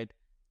hindsight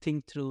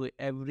think through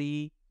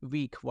every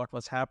week what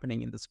was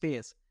happening in the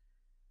space.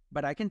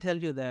 But I can tell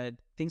you that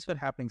things were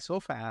happening so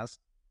fast,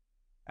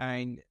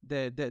 and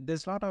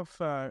there's a lot of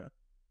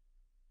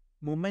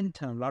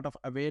momentum, a lot of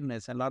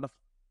awareness, and a lot of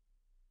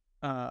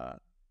uh,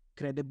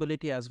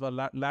 credibility as well,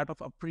 lot of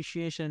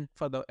appreciation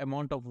for the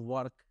amount of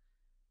work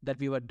that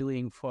we were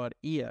doing for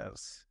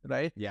years,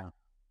 right? Yeah.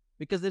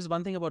 Because there's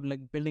one thing about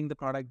like building the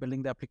product,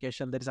 building the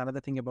application. There is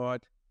another thing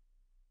about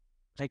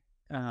like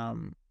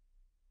um,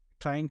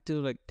 trying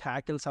to like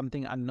tackle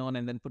something unknown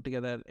and then put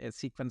together a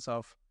sequence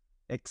of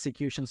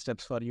execution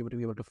steps for you to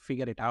be able to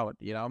figure it out,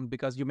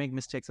 because you make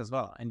mistakes as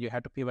well and you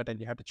have to pivot and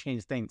you have to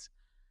change things.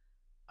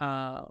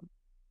 Uh,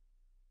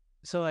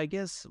 so I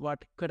guess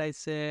what could I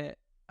say?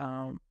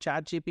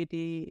 Chat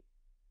GPT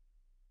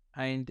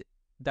and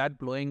that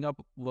blowing up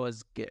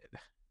was good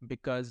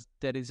because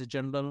there is a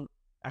general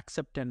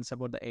acceptance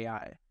about the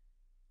AI.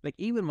 Like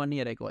even 1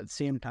 year ago, at the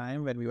same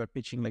time when we were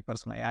pitching like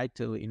personal AI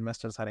to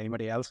investors or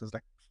anybody else, was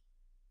like,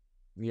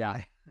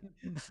 Yeah.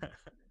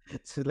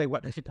 so like,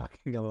 what are you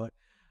talking about?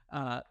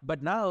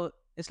 But now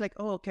it's like,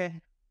 oh,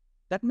 okay,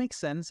 that makes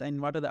sense.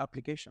 And what are the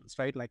applications,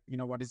 right? Like,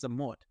 what is the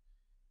mode?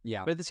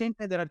 Yeah. But at the same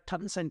time, there are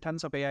tons and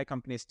tons of AI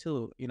companies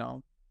too.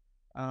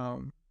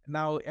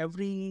 Now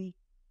every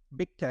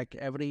big tech,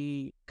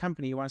 every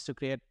company wants to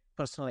create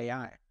personal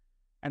AI,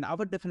 and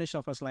our definition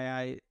of personal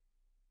AI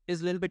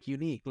is a little bit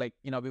unique. Like,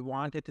 we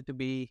want it to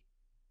be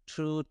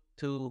true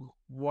to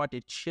what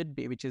it should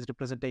be, which is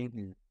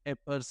representing a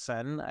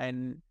person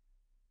and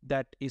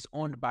that is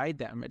owned by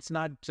them. It's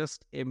not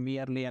just a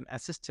merely an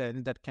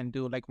assistant that can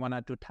do like one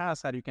or two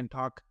tasks, or you can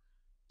talk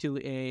to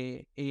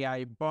a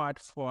AI bot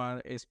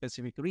for a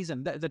specific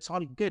reason. That's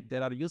all good.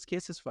 There are use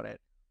cases for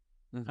it.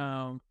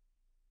 Mhm.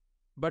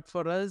 But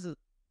for us,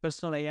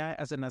 personal AI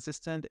as an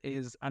assistant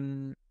is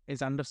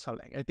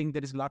underselling. I think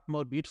there is a lot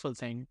more beautiful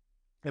thing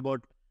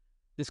about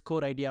this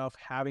core idea of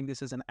having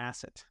this as an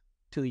asset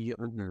to you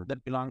Mhm.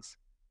 that belongs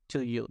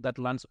to you, that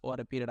runs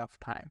over a period of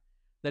time,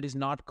 that is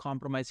not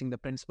compromising the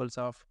principles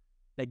of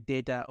like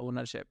data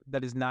ownership,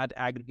 that is not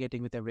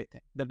aggregating with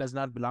everything, that does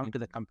not belong to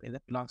the company,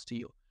 that belongs to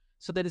you.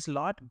 So there is a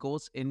lot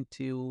goes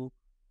into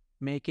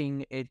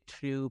making a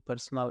true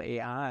personal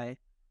AI.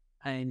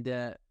 And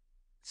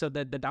so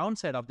the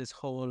downside of this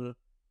whole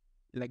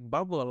like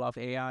bubble of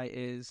AI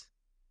is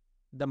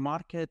the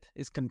market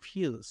is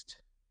confused,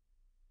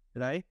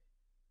 right?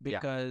 Yeah.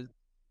 Because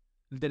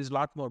there is a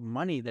lot more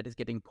money that is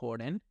getting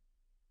poured in.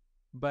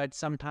 But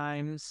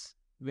sometimes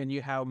when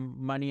you have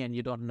money and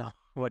you don't know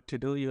what to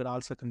do, you will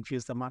also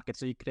confuse the market.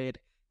 So you create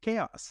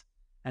chaos.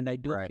 And I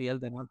do Right. feel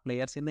there are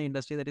players in the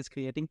industry that is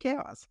creating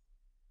chaos.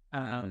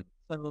 Mhm.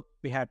 So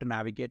we have to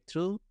navigate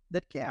through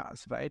that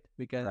chaos, right?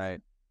 Because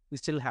Right. we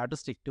still have to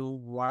stick to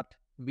what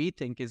we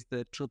think is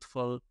the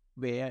truthful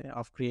way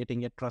of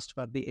creating a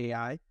trustworthy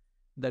AI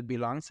that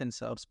belongs and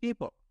serves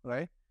people,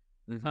 right?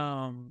 Mhm.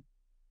 Um,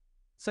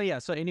 so yeah,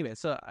 so anyway,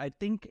 so I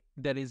think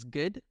there is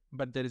good,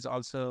 but there is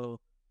also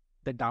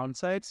the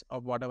downsides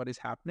of whatever is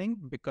happening,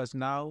 because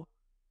now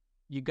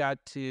you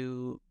got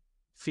to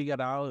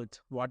figure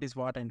out what is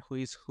what and who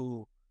is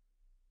who.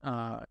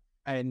 Uh,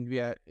 and we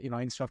are,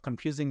 instead of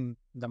confusing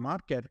the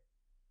market,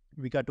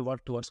 we got to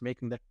work towards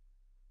making that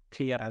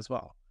clear as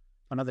well.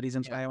 One of the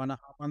reasons Yeah. why I want to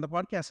hop on the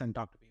podcast and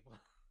talk to people.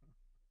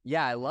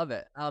 Yeah, I love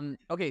it.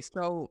 Okay,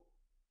 so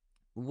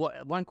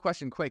one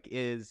question quick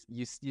is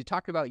you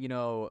talked about,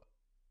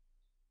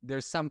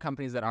 there's some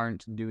companies that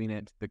aren't doing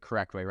it the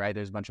correct way, right?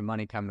 There's a bunch of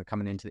money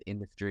coming into the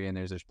industry, and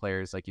there's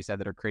players like you said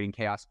that are creating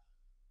chaos.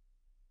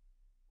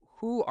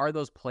 Who are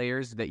those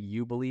players that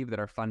you believe that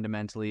are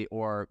fundamentally,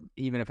 or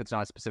even if it's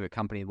not a specific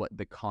company, what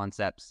the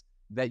concepts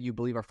that you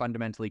believe are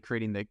fundamentally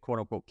creating the quote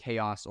unquote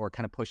chaos or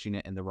kind of pushing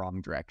it in the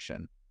wrong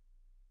direction?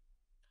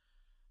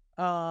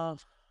 Uh,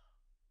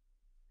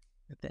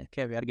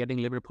 okay, we are getting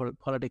a little bit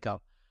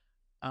political.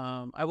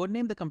 I would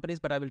name the companies,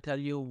 but I will tell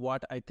you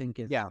what I think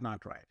is Yeah.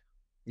 not right.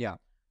 Yeah.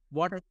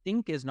 What I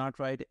think is not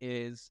right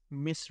is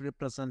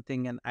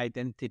misrepresenting an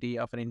identity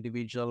of an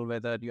individual,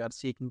 whether you are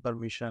seeking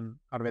permission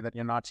or whether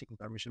you're not seeking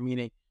permission,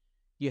 meaning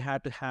you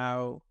have to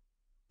have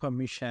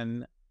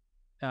permission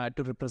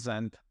to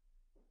represent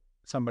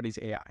somebody's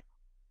AI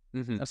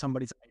Mm-hmm. or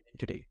somebody's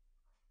identity.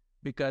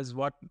 Because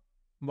what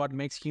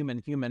makes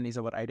human is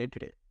our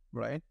identity,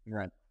 right?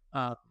 Right.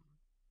 Uh,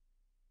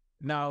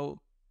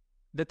 Now,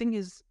 the thing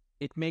is,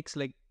 it makes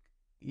like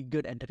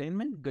good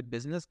entertainment, good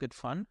business, good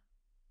fun,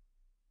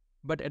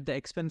 but at the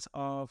expense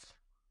of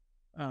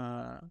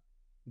uh,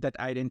 that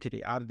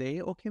identity. Are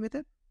they okay with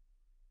it?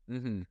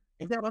 Mm-hmm.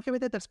 If they're okay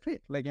with it, that's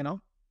great.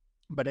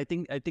 But I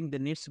think there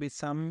needs to be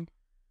some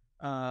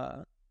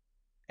uh,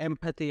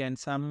 empathy and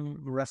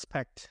some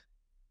respect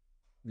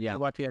Yeah. to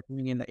what we are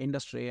doing in the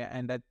industry.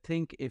 And I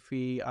think if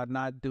we are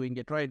not doing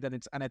it right, then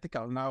it's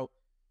unethical. Now,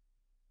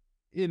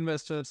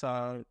 investors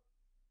are,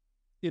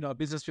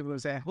 business people will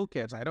say, "Who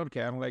cares? I don't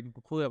care." I'm like,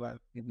 whoever.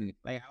 Mm-hmm.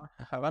 Like,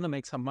 I want to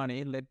make some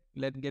money.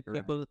 Let get Right.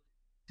 people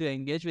to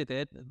engage with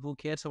it. Who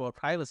cares about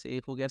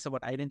privacy? Who cares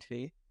about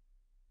identity?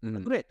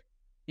 Mm-hmm. Great.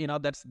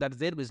 That's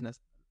their business.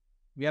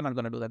 We are not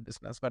going to do that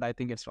business, but I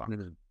think it's wrong.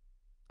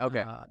 Mm-hmm.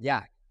 Okay. Uh,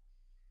 Yeah.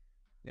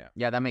 yeah.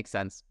 Yeah, that makes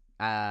sense.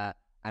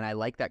 And I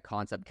like that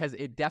concept because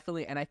it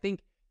definitely, and I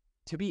think,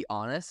 to be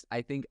honest,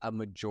 I think a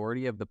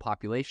majority of the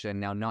population,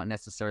 now not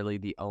necessarily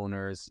the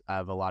owners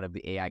of a lot of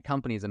the AI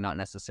companies and not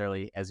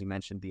necessarily, as you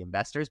mentioned, the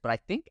investors, but I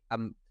think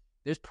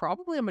there's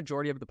probably a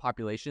majority of the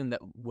population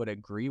that would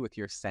agree with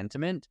your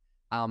sentiment,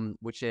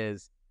 which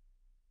is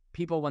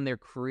people when they're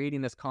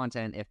creating this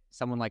content, if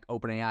someone like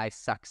OpenAI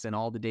sucks in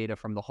all the data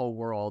from the whole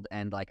world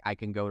and like I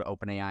can go to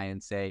OpenAI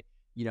and say,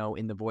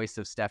 in the voice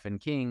of Stephen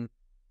King,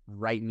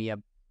 write me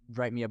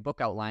a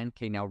book outline.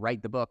 Okay, now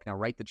write the book, now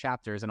write the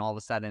chapters, and all of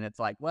a sudden it's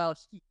like, well,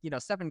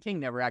 Stephen King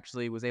never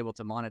actually was able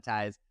to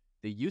monetize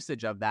the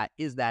usage of that.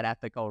 Is that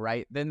ethical,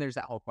 right? Then there's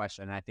that whole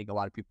question. And I think a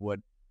lot of people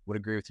would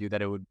agree with you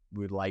that it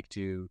would like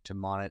to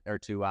monitor or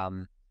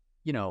to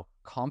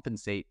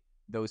compensate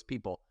those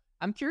people.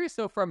 I'm curious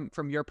though, from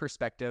your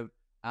perspective,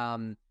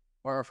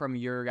 or from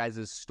your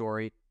guys'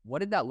 story, what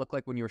did that look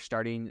like when you were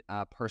starting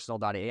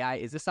Personal.AI?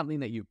 Is this something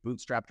that you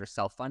bootstrapped or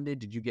self-funded?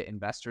 Did you get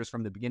investors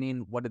from the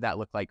beginning? What did that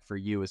look like for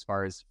you as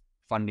far as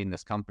funding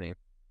this company?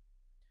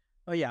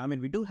 Oh yeah. I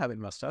mean, we do have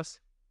investors,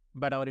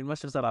 but our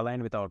investors are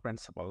aligned with our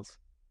principles.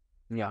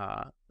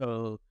 Yeah.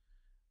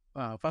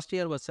 First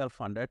year was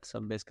self-funded, so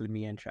basically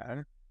me and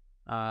Sharon.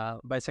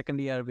 By second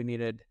year, we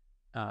needed,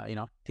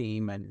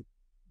 team and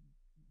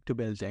to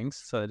build things.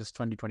 So it is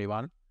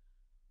 2021.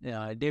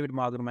 David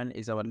Magerman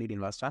is our lead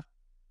investor.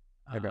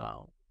 Okay.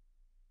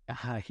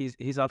 Uh,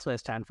 he's also a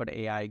Stanford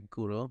AI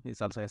guru.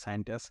 He's also a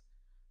scientist.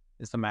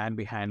 He's the man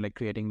behind like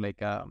creating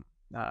like uh,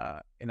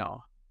 you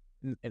know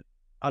n- n-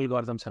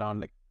 algorithms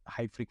around like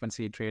high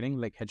frequency trading,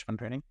 like hedge fund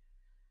trading,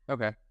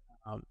 Okay.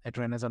 at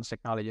Renaissance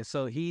Technologies.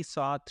 So he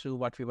saw through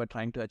what we were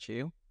trying to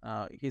achieve.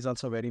 He's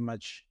also very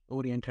much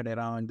oriented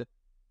around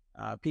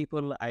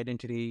people,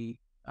 identity,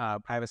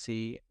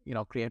 privacy,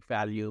 create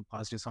value,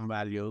 positive some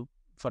value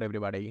for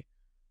everybody.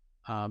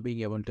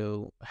 Being able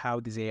to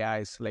have these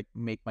AIs like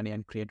make money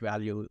and create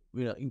value,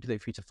 into the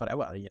future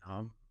forever.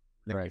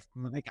 Like Right.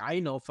 like I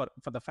know for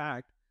the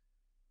fact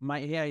my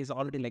AI is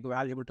already like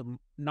valuable to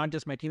not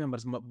just my team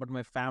members but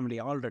my family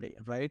already,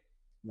 right?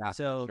 Yeah, for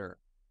So sure.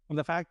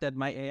 the fact that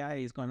my AI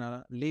is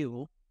gonna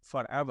live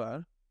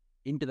forever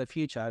into the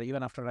future,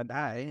 even after I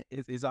die,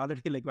 is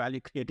already like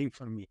value creating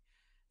for me.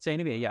 So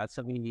anyway, yeah.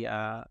 So we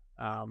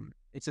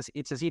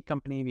it's a seed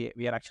company.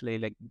 We are actually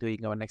like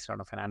doing our next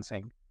round of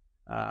financing,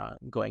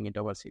 going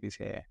into our Series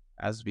A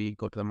as we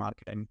go to the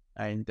market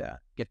and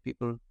get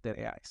people their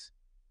AIs.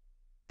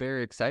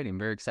 Very exciting.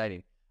 Very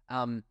exciting.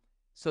 Um,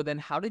 so then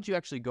how did you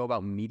actually go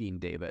about meeting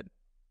David?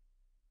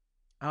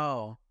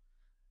 Oh,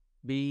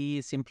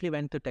 we simply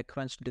went to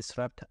TechCrunch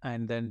Disrupt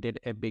and then did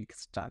a big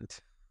stunt.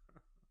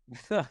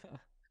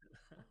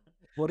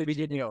 What We did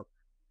you did do?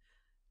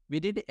 we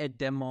did a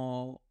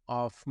demo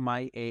of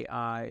my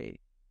AI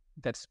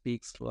that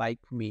speaks like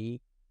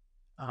me,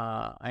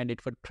 and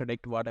it would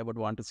predict what I would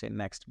want to say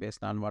next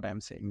based on what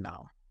I'm saying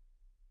now.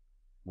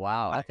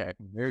 Wow. Okay.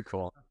 Very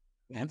cool.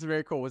 That's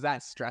very cool. Was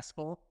that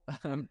stressful?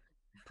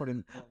 Put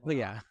in. But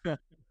yeah,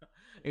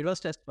 it was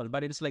testable,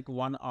 but it's like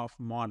one-off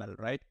model,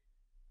 right?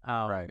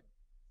 Um, Right.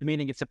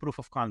 Meaning it's a proof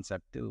of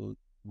concept to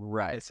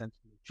Right.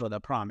 essentially show the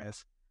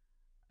promise.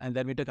 And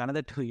then we took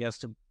another 2 years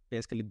to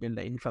basically build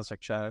the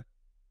infrastructure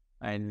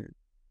and,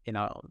 you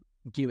know,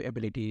 give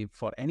ability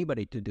for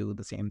anybody to do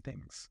the same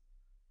things.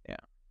 Yeah.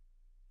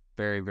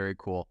 Very, very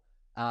cool.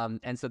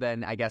 And so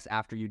then I guess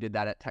after you did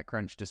that at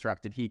TechCrunch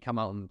Disrupt, did he come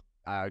out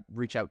and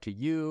reach out to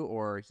you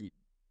or he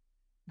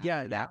Yeah.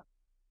 after that?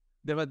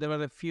 There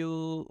were a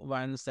few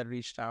ones that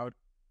reached out,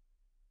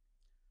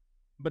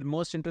 but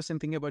most interesting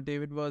thing about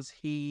David was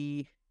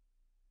he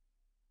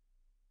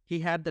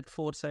had that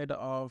foresight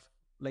of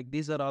like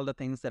these are all the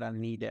things that are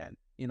needed.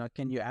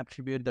 Can you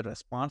attribute the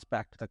response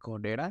back to the core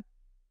data?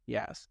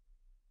 Yes.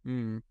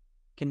 Can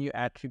you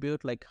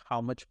attribute like how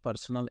much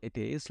personal it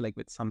is, like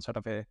with some sort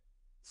of a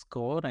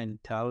score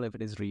and tell if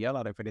it is real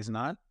or if it is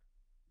not?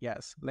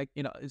 Yes. Like,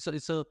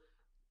 so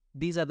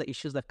these are the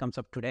issues that comes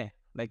up today,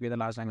 like with a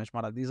large language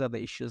model. These are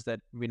the issues that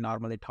we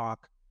normally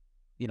talk,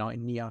 in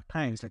New York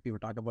Times. Like people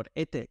talk about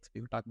ethics,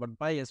 people talk about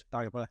bias, we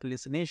talk about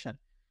hallucination.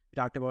 We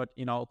talked about,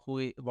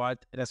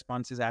 what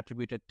response is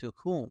attributed to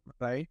whom,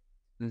 right?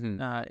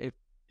 Mm-hmm. If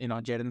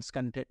Jaden's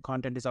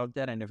content is out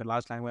there, and if a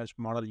large language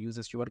model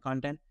uses your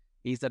content,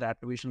 is that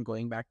attribution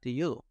going back to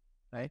you,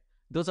 right?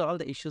 Those are all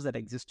the issues that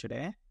exist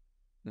today.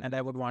 And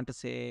I would want to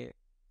say,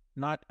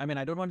 I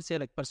don't want to say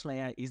like personal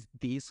AI is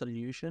the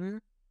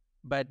solution,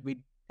 but we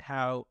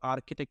have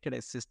architected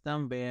a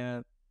system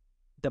where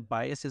the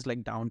bias is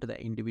like down to the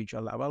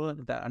individual level.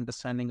 The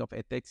understanding of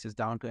ethics is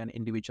down to an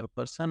individual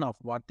person of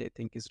what they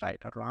think is right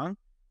or wrong.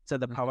 So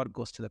the Mm-hmm. power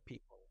goes to the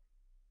people.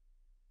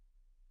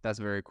 That's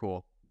very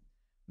cool.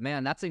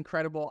 Man, that's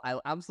incredible. I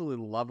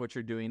absolutely love what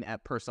you're doing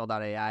at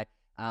Personal.AI.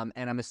 And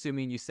I'm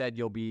assuming you said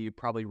you'll be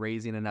probably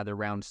raising another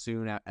round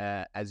soon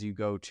as you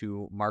go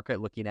to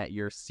market looking at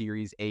your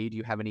Series A. Do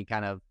you have any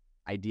kind of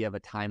idea of a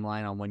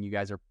timeline on when you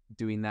guys are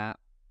doing that?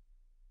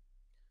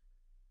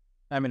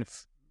 I mean,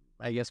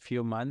 I guess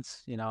few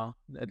months,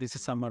 this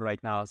is summer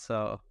right now.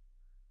 So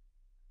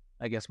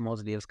I guess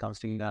most deals comes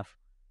together,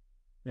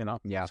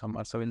 Yeah,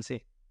 summer. So we'll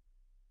see.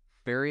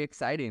 very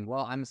exciting.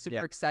 Well, I'm Yeah.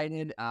 super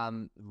excited.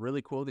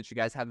 Really cool that you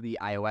guys have the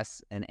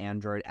iOS and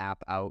Android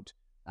app out,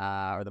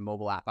 or the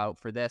mobile app out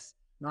for this.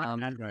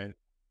 Not Android.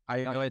 Not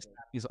iOS Android.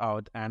 is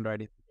out.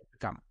 Android is to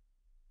come.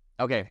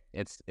 Okay,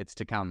 it's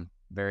to come.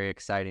 Very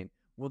exciting.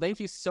 Well, thank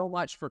you so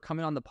much for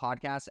coming on the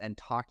podcast and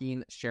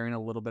talking, sharing a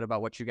little bit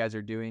about what you guys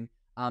are doing.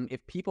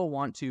 If people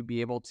want to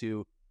be able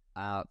to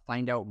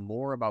find out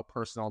more about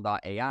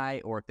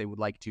Personal.AI, or if they would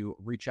like to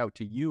reach out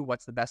to you,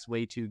 what's the best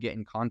way to get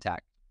in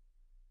contact?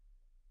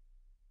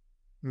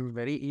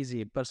 Very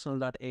easy.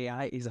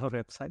 Personal.ai is our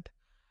website.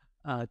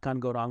 Can't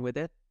go wrong with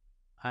it.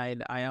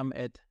 And I am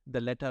at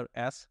the letter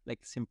S, like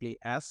simply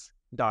S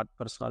dot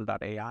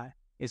personal.ai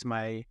is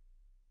my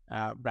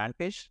brand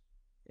page.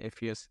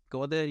 If you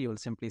go there, you will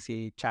simply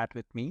see chat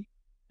with me.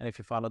 And if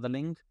you follow the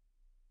link,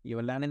 you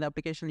will land in the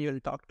application. You will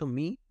talk to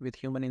me with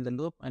human in the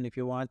loop. And if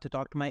you want to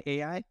talk to my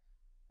AI,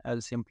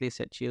 I'll simply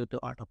set you to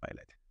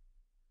autopilot.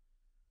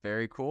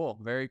 Very cool.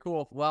 Very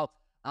cool. Well,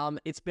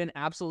 it's been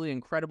absolutely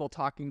incredible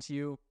talking to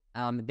you.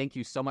 Thank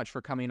you so much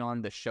for coming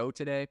on the show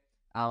today.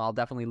 I'll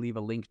definitely leave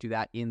a link to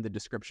that in the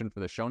description for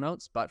the show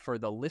notes. But for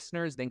the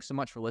listeners, thanks so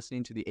much for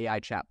listening to the AI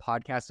Chat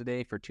podcast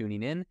today, for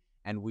tuning in.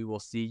 and we will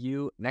see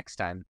you next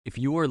time. If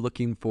you are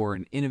looking for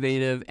an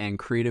innovative and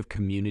creative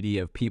community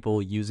of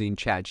people using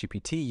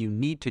ChatGPT, you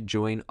need to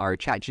join our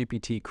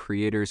ChatGPT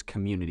creators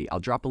community. I'll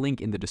drop a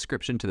link in the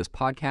description to this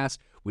podcast.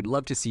 We'd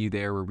love to see you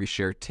there, where we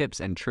share tips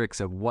and tricks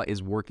of what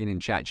is working in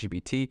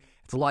ChatGPT.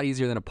 It's a lot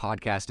easier than a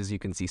podcast, as you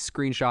can see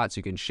screenshots,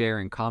 you can share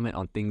and comment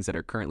on things that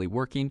are currently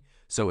working.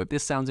 So if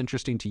this sounds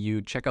interesting to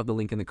you, check out the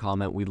link in the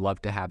comment. We'd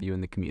love to have you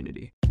in the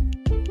community.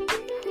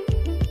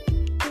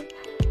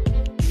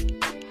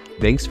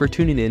 Thanks for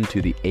tuning in to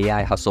the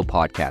AI Hustle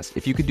podcast.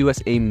 If you could do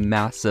us a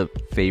massive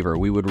favor,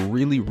 we would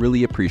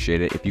really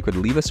appreciate it if you could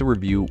leave us a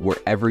review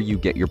wherever you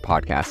get your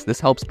podcasts. This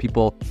helps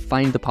people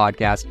find the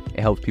podcast.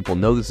 It helps people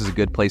know this is a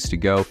good place to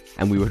go.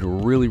 And we would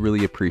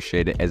really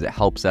appreciate it, as it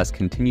helps us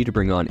continue to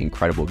bring on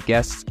incredible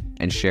guests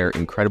and share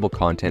incredible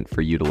content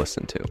for you to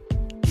listen to.